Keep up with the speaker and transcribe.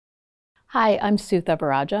Hi, I'm Sue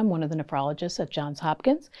Thavarajah. I'm one of the nephrologists at Johns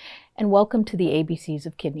Hopkins, and welcome to the ABCs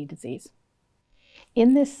of kidney disease.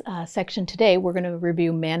 In this section today, we're going to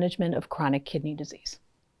review management of chronic kidney disease.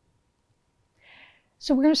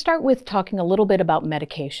 So we're going to start with talking a little bit about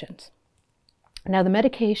medications. Now, the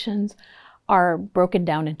medications are broken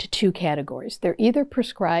down into two categories. They're either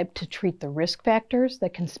prescribed to treat the risk factors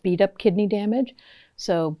that can speed up kidney damage.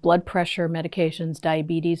 So blood pressure medications,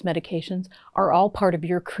 diabetes medications are all part of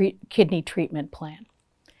your kidney treatment plan.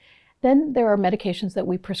 Then there are medications that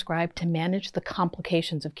we prescribe to manage the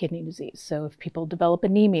complications of kidney disease. So if people develop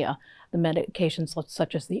anemia, the medications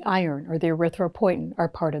such as the iron or the erythropoietin are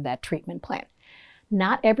part of that treatment plan.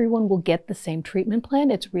 Not everyone will get the same treatment plan.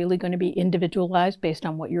 It's really going to be individualized based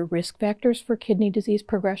on what your risk factors for kidney disease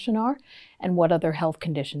progression are and what other health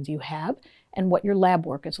conditions you have and what your lab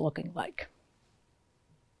work is looking like.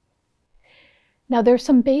 Now, there's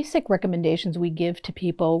some basic recommendations we give to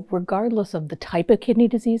people regardless of the type of kidney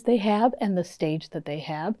disease they have and the stage that they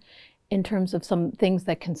have in terms of some things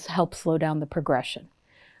that can help slow down the progression.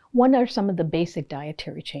 One are some of the basic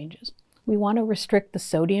dietary changes. We want to restrict the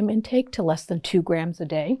sodium intake to less than 2 grams a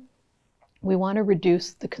day. We want to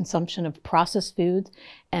reduce the consumption of processed foods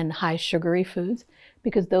and high sugary foods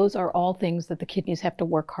because those are all things that the kidneys have to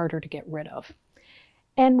work harder to get rid of.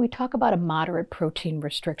 And we talk about a moderate protein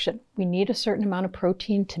restriction. We need a certain amount of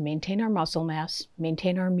protein to maintain our muscle mass,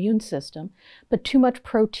 maintain our immune system, but too much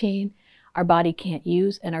protein our body can't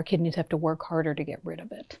use and our kidneys have to work harder to get rid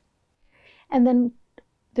of it. And then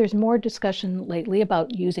there's more discussion lately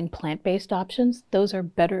about using plant-based options. Those are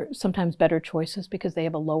sometimes better choices because they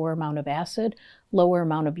have a lower amount of acid, lower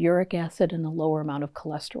amount of uric acid, and a lower amount of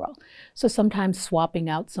cholesterol. So sometimes swapping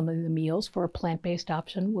out some of the meals for a plant-based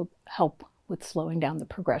option will help with slowing down the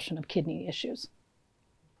progression of kidney issues.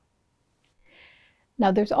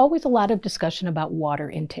 Now, there's always a lot of discussion about water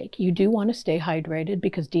intake. You do want to stay hydrated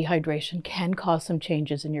because dehydration can cause some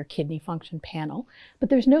changes in your kidney function panel, but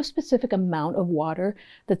there's no specific amount of water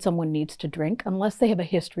that someone needs to drink unless they have a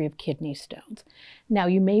history of kidney stones. Now,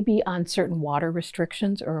 you may be on certain water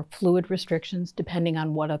restrictions or fluid restrictions depending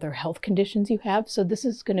on what other health conditions you have, so this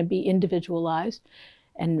is going to be individualized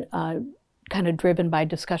and kind of driven by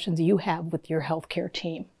discussions you have with your healthcare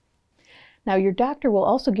team. Now, your doctor will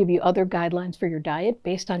also give you other guidelines for your diet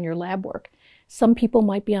based on your lab work. Some people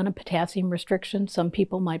might be on a potassium restriction, some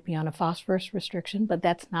people might be on a phosphorus restriction, but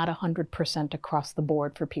that's not 100% across the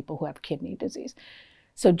board for people who have kidney disease.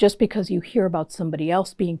 So just because you hear about somebody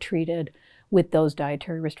else being treated with those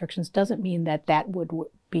dietary restrictions doesn't mean that that would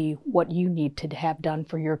be what you need to have done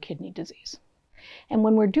for your kidney disease. And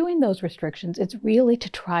when we're doing those restrictions, it's really to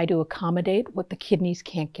try to accommodate what the kidneys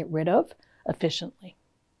can't get rid of efficiently.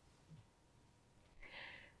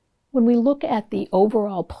 When we look at the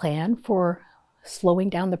overall plan for slowing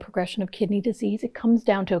down the progression of kidney disease, it comes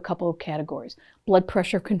down to a couple of categories: blood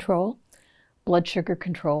pressure control, blood sugar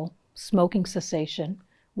control, smoking cessation,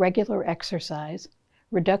 regular exercise,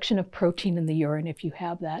 reduction of protein in the urine if you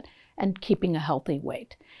have that, and keeping a healthy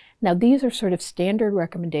weight. Now, these are sort of standard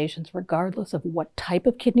recommendations regardless of what type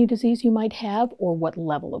of kidney disease you might have or what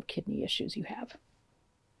level of kidney issues you have.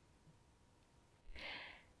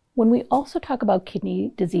 When we also talk about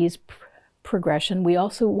kidney disease progression, we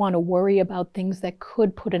also want to worry about things that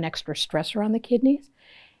could put an extra stressor on the kidneys.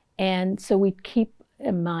 And so we keep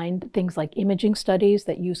in mind things like imaging studies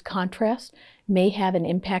that use contrast may have an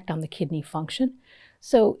impact on the kidney function.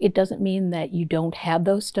 So it doesn't mean that you don't have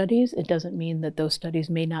those studies. It doesn't mean that those studies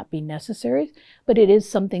may not be necessary, but it is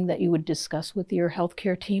something that you would discuss with your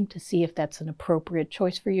healthcare team to see if that's an appropriate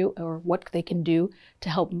choice for you or what they can do to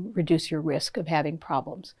help reduce your risk of having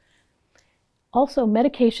problems. Also,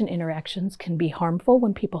 medication interactions can be harmful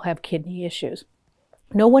when people have kidney issues.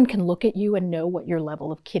 No one can look at you and know what your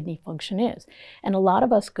level of kidney function is. And a lot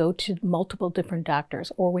of us go to multiple different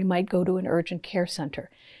doctors, or we might go to an urgent care center.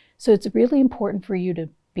 So it's really important for you to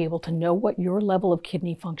be able to know what your level of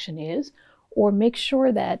kidney function is, or make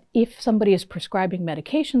sure that if somebody is prescribing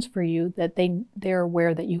medications for you, that they're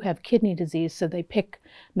aware that you have kidney disease, so they pick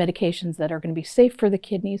medications that are going to be safe for the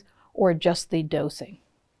kidneys or adjust the dosing.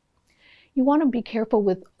 You want to be careful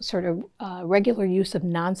with sort of regular use of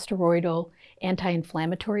non-steroidal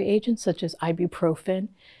anti-inflammatory agents such as ibuprofen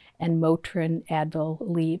and Motrin, Advil,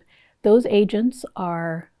 Aleve. Those agents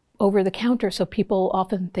are over the counter, so people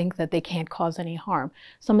often think that they can't cause any harm.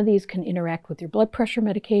 Some of these can interact with your blood pressure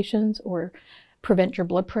medications or prevent your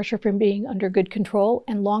blood pressure from being under good control,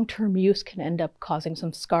 and long-term use can end up causing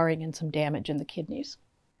some scarring and some damage in the kidneys.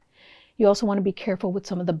 You also want to be careful with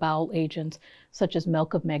some of the bowel agents, such as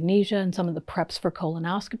milk of magnesia and some of the preps for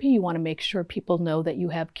colonoscopy. You want to make sure people know that you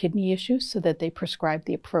have kidney issues so that they prescribe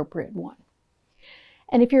the appropriate one.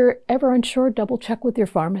 And if you're ever unsure, double check with your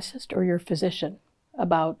pharmacist or your physician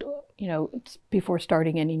about, before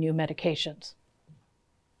starting any new medications.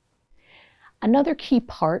 Another key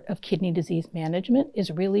part of kidney disease management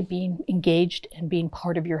is really being engaged and being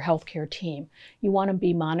part of your healthcare team. You want to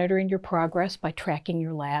be monitoring your progress by tracking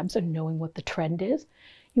your labs and knowing what the trend is.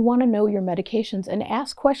 You want to know your medications and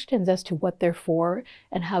ask questions as to what they're for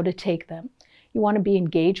and how to take them. You want to be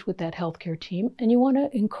engaged with that healthcare team, and you want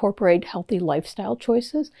to incorporate healthy lifestyle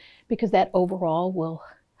choices because that overall will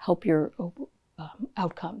help your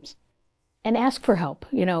outcomes. And ask for help.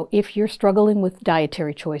 If you're struggling with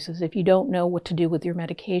dietary choices, if you don't know what to do with your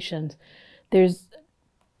medications, there's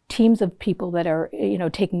teams of people that are,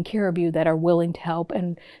 taking care of you that are willing to help,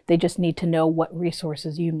 and they just need to know what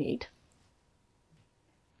resources you need.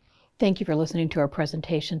 Thank you for listening to our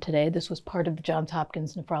presentation today. This was part of the Johns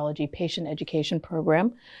Hopkins Nephrology Patient Education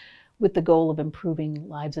Program with the goal of improving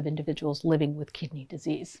lives of individuals living with kidney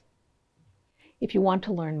disease. If you want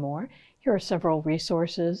to learn more, here are several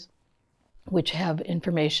resources which have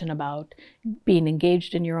information about being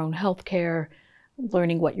engaged in your own health care,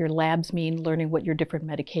 learning what your labs mean, learning what your different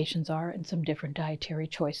medications are, and some different dietary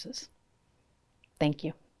choices. Thank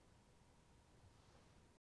you.